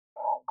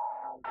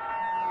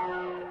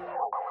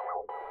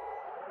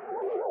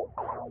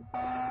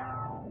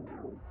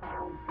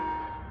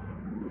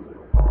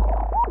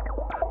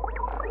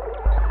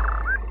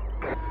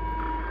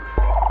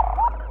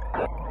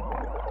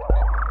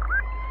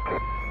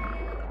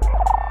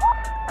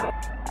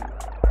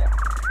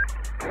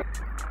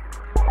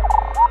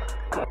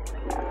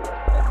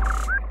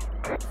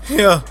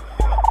Yeah.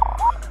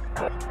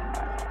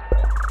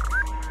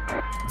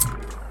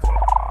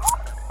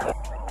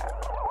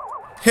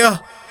 Yeah.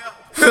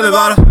 Villey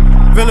by the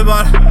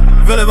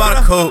Coop. Villey by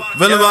the Coop.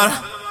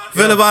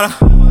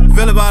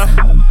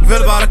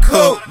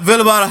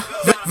 Villey by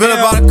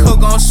the Coop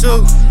gon'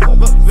 shoot.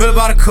 Villey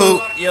by the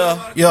Coop. Yeah.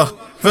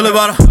 Villey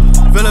by the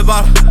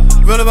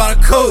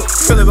Coop.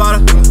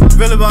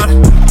 Villey by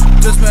the.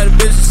 Just met a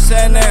bitch, she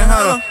sat there,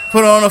 Hunter.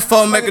 Put her on the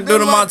phone, make her do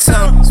the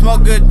Montana.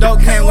 Smoke good dope,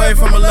 can't wait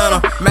from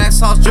Atlanta. Max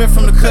sauce drip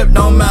from the clip,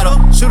 don't matter.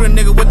 Shoot a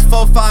nigga with the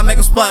 4-5, make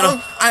him splatter.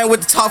 I ain't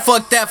with the talk,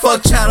 fuck that,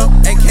 fuck chatter.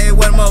 AK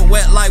wet him up,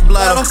 wet like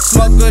bladder.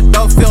 Smoke good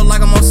dope, feel like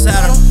I'm on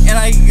Saturn. And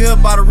I eat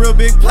good, bought a real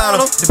big platter.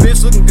 The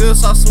bitch looking good,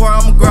 so I swear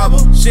I'ma grab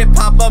her. Shit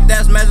pop up,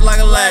 that's magic like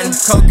Aladdin.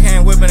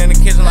 Cocaine whipping in the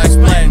kitchen like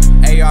splatting.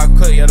 AR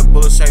cook, yeah, the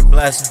bullet straight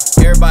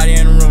blasting. Everybody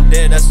in the room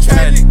dead, that's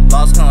tragic.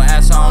 Lost come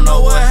ass, I don't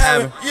know what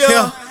happened.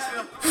 Yeah.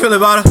 Villey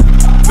by the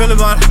Coop. Villey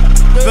by the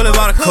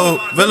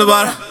Coop. Villey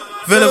by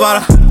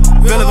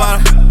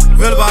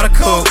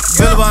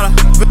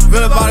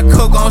the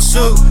Coop gon'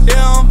 shoot.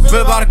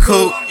 Villey by the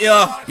Coop.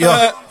 Yeah.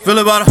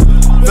 Villey by the Coop.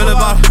 Villey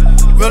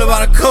by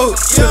the Coop.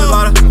 Villey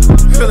by the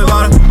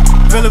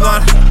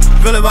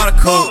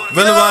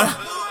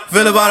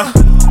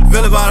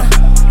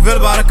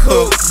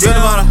Coop.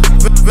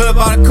 Villey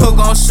by the Coop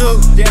gon' shoot.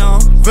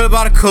 Villey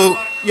by the Coop.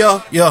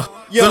 Yeah.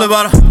 Villey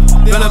by the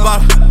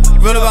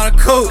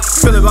Coop.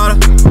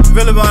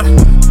 Villey by the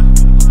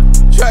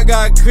Track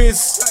guy Chris,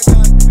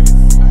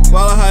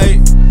 DjGwalla height,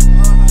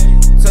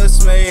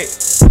 TusMade,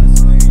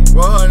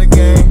 Roll on the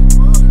game,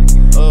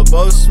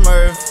 Bo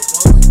Smurf,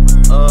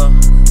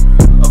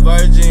 a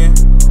Virgin,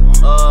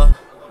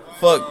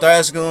 fuck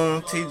Thrash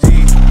Goon, TG,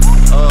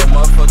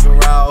 motherfucking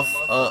Ralph,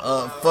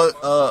 fuck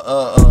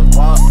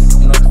Guap,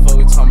 you know what the fuck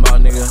we talking about,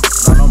 nigga?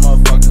 No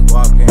motherfucking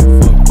Guap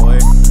game, fuck boy.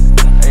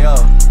 Hey yo,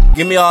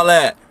 give me all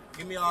that.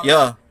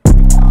 Yeah.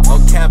 No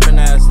capping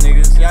ass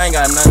niggas, y'all ain't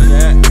got none of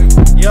that.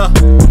 Yeah.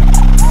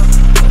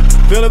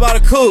 Villey by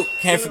the Coop,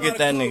 can't forget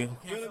that nigga.